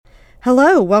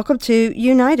Hello, welcome to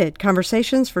United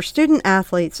Conversations for Student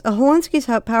Athletes, a Helensky's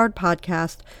Hope-powered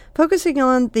podcast focusing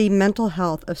on the mental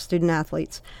health of student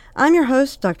athletes. I'm your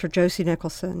host, Dr. Josie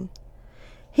Nicholson.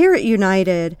 Here at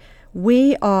United,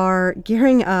 we are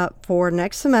gearing up for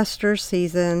next semester's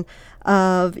season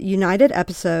of United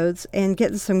episodes and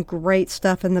getting some great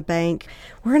stuff in the bank.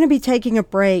 We're going to be taking a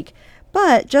break,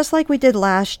 but just like we did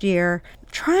last year,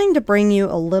 trying to bring you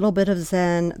a little bit of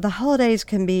zen. The holidays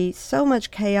can be so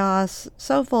much chaos,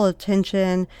 so full of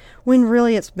tension, when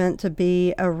really it's meant to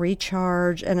be a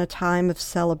recharge and a time of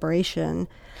celebration.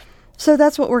 So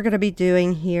that's what we're going to be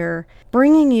doing here,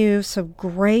 bringing you some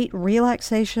great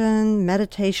relaxation,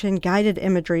 meditation, guided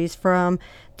imageries from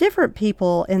different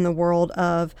people in the world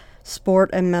of sport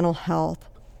and mental health.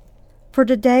 For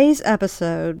today's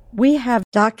episode, we have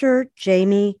Dr.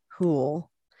 Jamie Houle.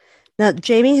 Now,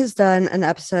 Jamie has done an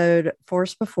episode for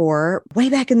us before. Way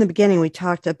back in the beginning, we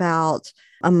talked about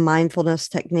a mindfulness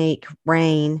technique,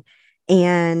 RAIN,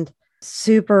 and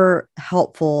super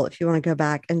helpful if you want to go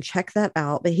back and check that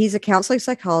out. But he's a counseling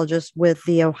psychologist with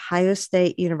the Ohio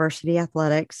State University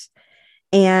Athletics,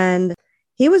 and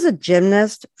he was a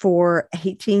gymnast for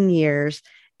 18 years.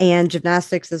 And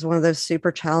gymnastics is one of those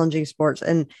super challenging sports.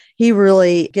 And he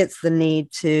really gets the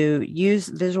need to use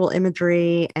visual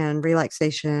imagery and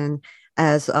relaxation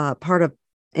as part of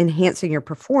enhancing your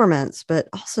performance, but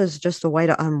also as just a way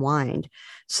to unwind.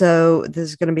 So this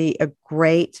is going to be a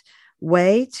great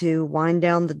way to wind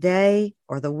down the day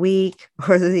or the week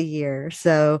or the year.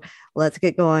 So let's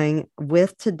get going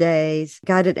with today's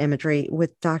guided imagery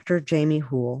with Dr. Jamie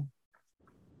Houle.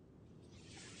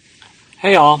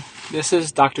 Hey all, this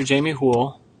is Dr. Jamie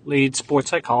Houle, lead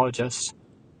sports psychologist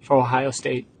for Ohio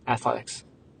State Athletics.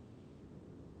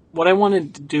 What I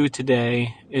wanted to do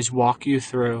today is walk you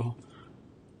through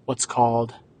what's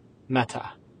called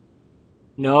meta.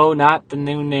 No, not the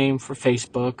new name for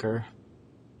Facebook or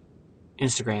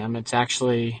Instagram. It's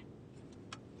actually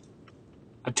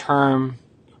a term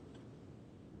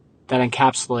that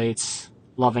encapsulates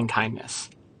loving kindness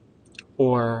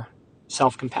or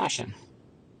self-compassion.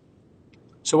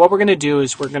 So what we're going to do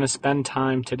is we're going to spend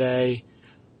time today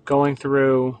going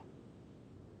through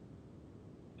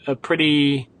a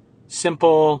pretty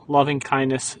simple loving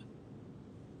kindness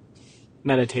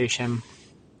meditation,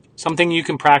 something you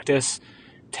can practice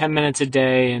 10 minutes a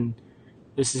day, and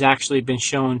this has actually been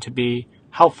shown to be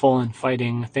helpful in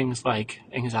fighting things like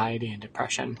anxiety and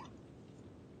depression.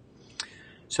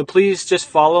 So please just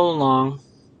follow along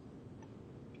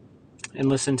and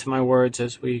listen to my words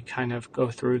as we kind of go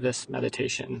through this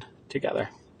meditation together.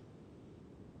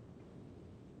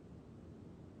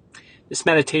 This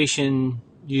meditation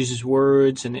uses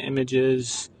words and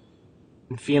images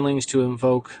and feelings to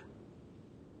invoke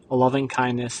a loving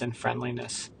kindness and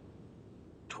friendliness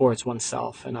towards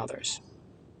oneself and others.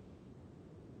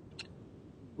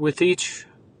 With each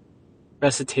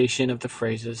recitation of the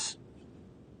phrases,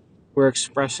 we're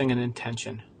expressing an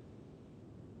intention,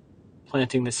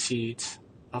 planting the seeds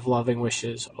of loving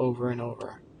wishes over and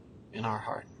over in our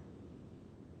heart.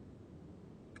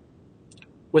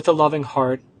 With a loving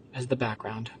heart as the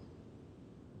background,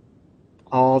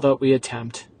 all that we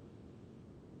attempt,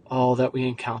 all that we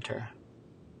encounter,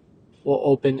 will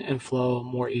open and flow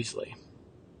more easily.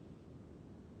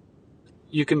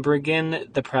 You can begin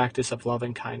the practice of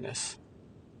loving kindness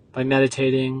by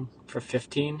meditating for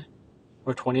 15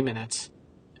 or 20 minutes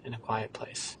in a quiet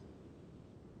place.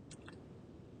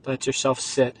 Let yourself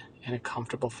sit in a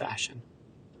comfortable fashion.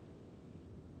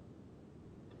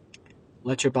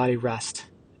 Let your body rest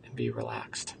and be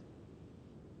relaxed.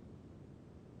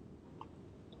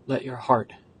 Let your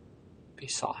heart be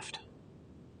soft.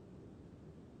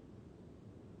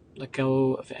 Let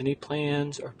go of any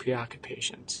plans or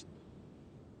preoccupations.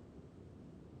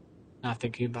 Not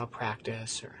thinking about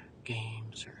practice or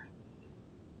games or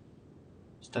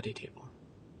study table.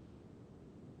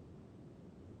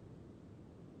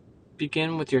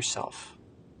 Begin with yourself.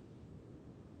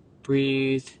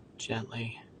 Breathe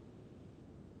gently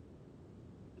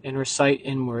and recite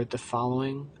inward the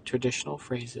following traditional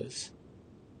phrases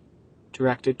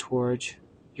directed towards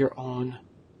your own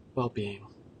well-being.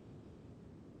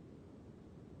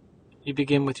 You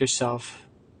begin with yourself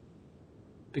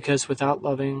because without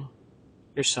loving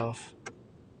yourself,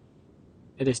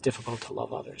 it is difficult to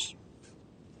love others.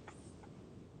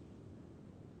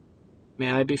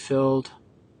 May I be filled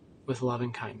with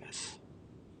loving kindness.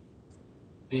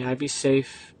 May I be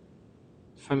safe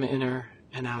from inner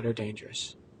and outer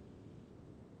dangers.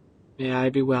 May I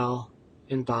be well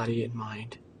in body and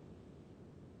mind.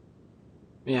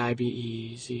 May I be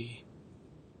easy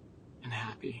and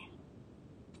happy.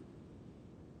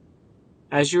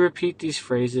 As you repeat these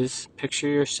phrases, picture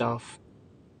yourself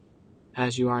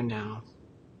as you are now,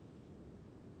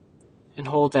 and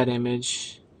hold that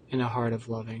image in a heart of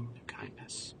loving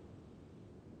kindness.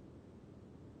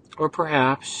 Or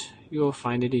perhaps you will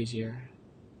find it easier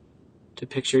to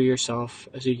picture yourself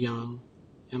as a young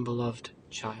and beloved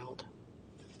child.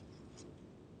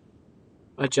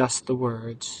 Adjust the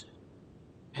words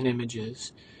and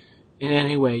images in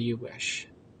any way you wish.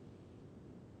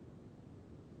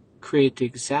 Create the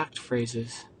exact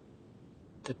phrases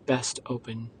that best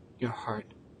open your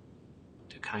heart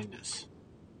to kindness.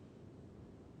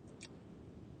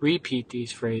 Repeat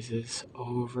these phrases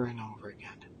over and over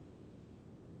again,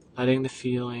 letting the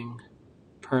feeling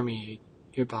permeate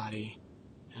your body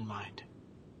and mind.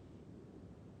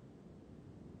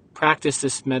 Practice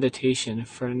this meditation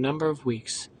for a number of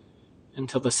weeks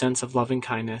until the sense of loving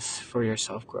kindness for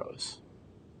yourself grows.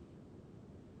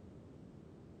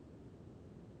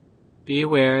 Be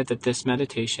aware that this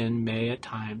meditation may at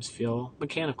times feel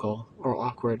mechanical or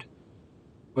awkward,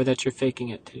 or that you're faking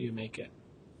it till you make it.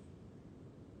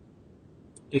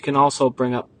 It can also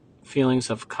bring up feelings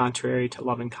of contrary to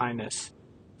loving kindness,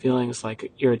 feelings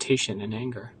like irritation and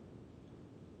anger.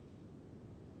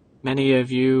 Many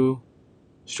of you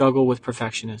struggle with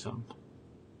perfectionism.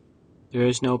 There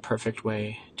is no perfect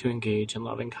way to engage in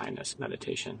loving kindness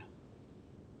meditation.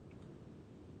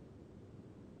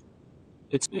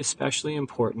 It's especially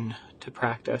important to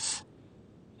practice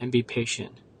and be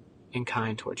patient and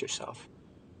kind towards yourself,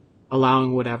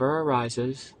 allowing whatever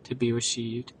arises to be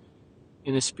received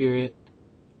in a spirit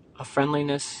of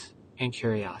friendliness and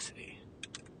curiosity.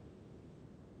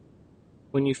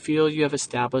 When you feel you have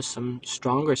established some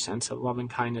stronger sense of loving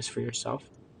kindness for yourself,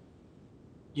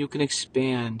 you can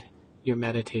expand your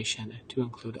meditation to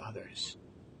include others.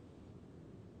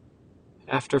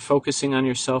 After focusing on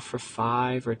yourself for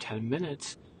 5 or 10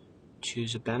 minutes,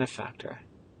 choose a benefactor,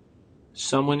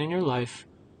 someone in your life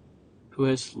who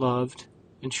has loved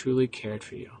and truly cared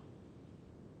for you.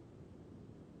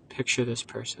 Picture this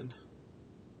person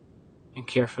and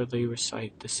carefully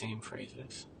recite the same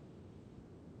phrases.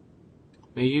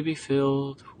 May you be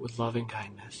filled with loving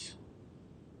kindness.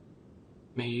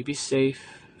 May you be safe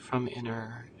from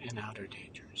inner and outer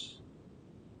dangers.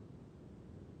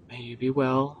 May you be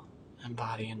well in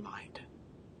body and mind.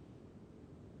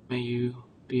 May you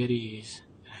be at ease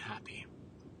and happy.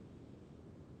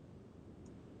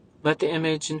 Let the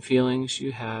image and feelings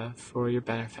you have for your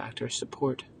benefactor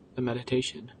support the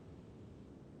meditation.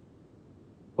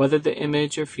 Whether the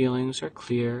image or feelings are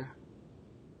clear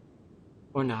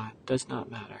or not does not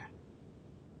matter.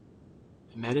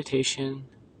 In meditation,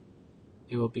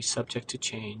 they will be subject to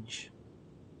change.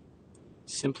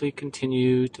 Simply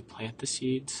continue to plant the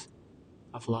seeds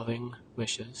of loving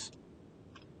wishes,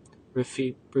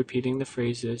 repeating the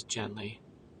phrases gently,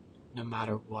 no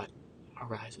matter what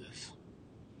arises.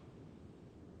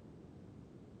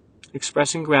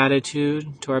 Expressing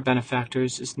gratitude to our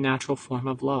benefactors is a natural form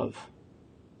of love.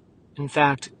 In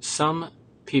fact, some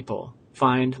people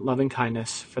find loving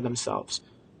kindness for themselves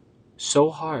so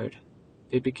hard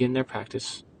they begin their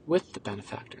practice with the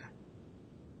benefactor.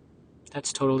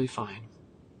 That's totally fine.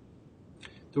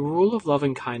 The rule of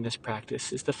loving kindness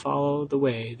practice is to follow the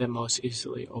way that most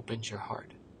easily opens your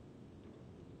heart.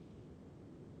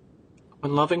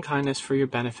 When loving kindness for your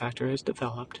benefactor is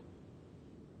developed,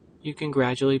 you can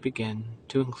gradually begin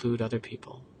to include other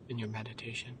people in your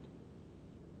meditation.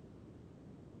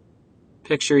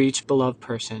 Picture each beloved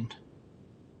person.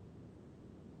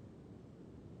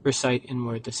 Recite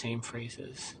inward the same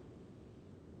phrases,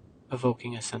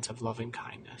 evoking a sense of loving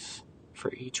kindness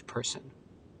for each person.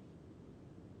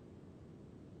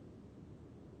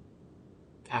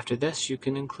 After this, you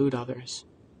can include others.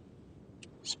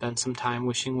 Spend some time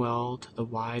wishing well to the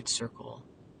wide circle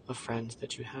of friends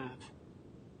that you have.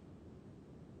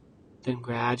 Then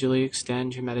gradually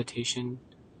extend your meditation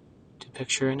to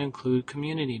picture and include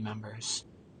community members,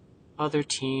 other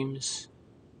teams,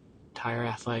 entire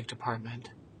athletic department,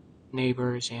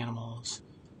 neighbors, animals,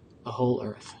 the whole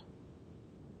earth.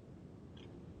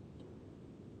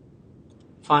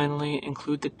 Finally,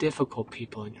 include the difficult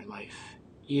people in your life,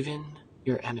 even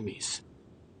your enemies,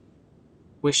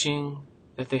 wishing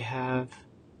that they have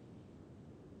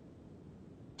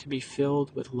to be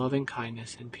filled with loving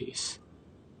kindness and peace.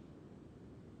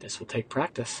 This will take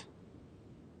practice,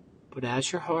 but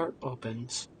as your heart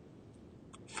opens,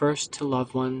 first to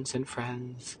loved ones and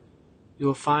friends, you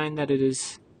will find that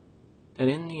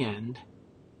in the end,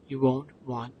 you won't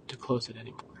want to close it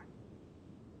anymore.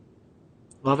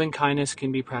 Loving kindness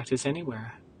can be practiced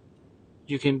anywhere.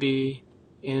 You can be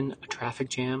in a traffic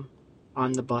jam,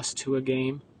 on the bus to a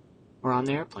game, or on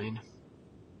the airplane.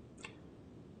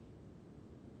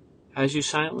 As you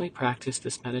silently practice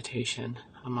this meditation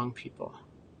among people,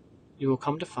 you will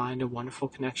come to find a wonderful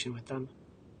connection with them,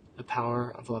 the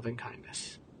power of loving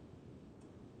kindness.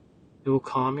 It will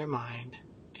calm your mind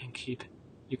and keep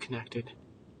you connected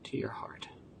to your heart.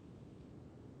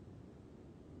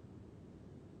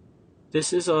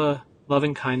 This is a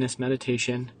loving kindness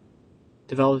meditation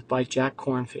developed by Jack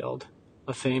Kornfield,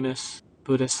 a famous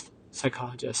Buddhist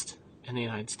psychologist in the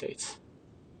United States.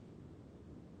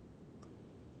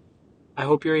 I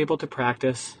hope you're able to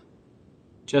practice.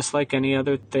 Just like any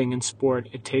other thing in sport,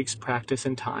 it takes practice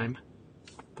and time.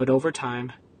 But over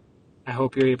time, I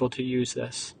hope you're able to use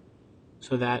this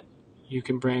so that you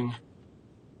can bring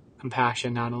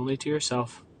compassion not only to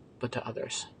yourself, but to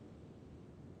others.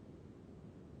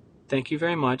 Thank you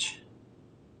very much,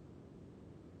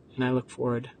 and I look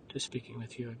forward to speaking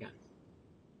with you again.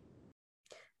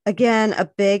 Again, a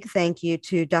big thank you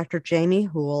to Dr. Jamie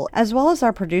Houle, as well as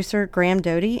our producer, Graham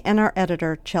Doty, and our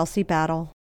editor, Chelsea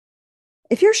Battle.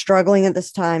 If you're struggling at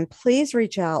this time, please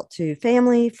reach out to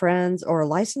family, friends, or a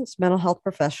licensed mental health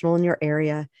professional in your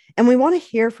area. And we want to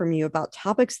hear from you about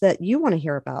topics that you want to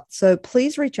hear about. So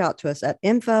please reach out to us at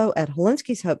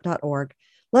info@Holinski'sHope.org.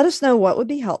 Let us know what would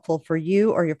be helpful for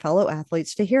you or your fellow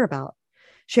athletes to hear about.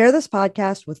 Share this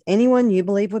podcast with anyone you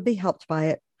believe would be helped by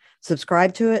it.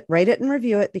 Subscribe to it, rate it, and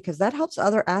review it because that helps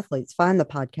other athletes find the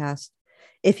podcast.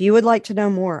 If you would like to know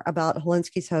more about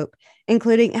Hilinski's Hope,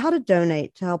 including how to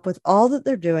donate to help with all that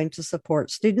they're doing to support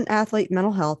student-athlete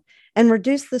mental health and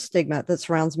reduce the stigma that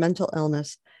surrounds mental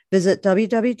illness, visit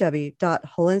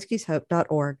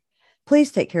www.holinskishope.org.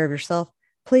 Please take care of yourself,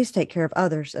 please take care of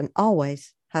others, and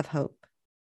always have hope.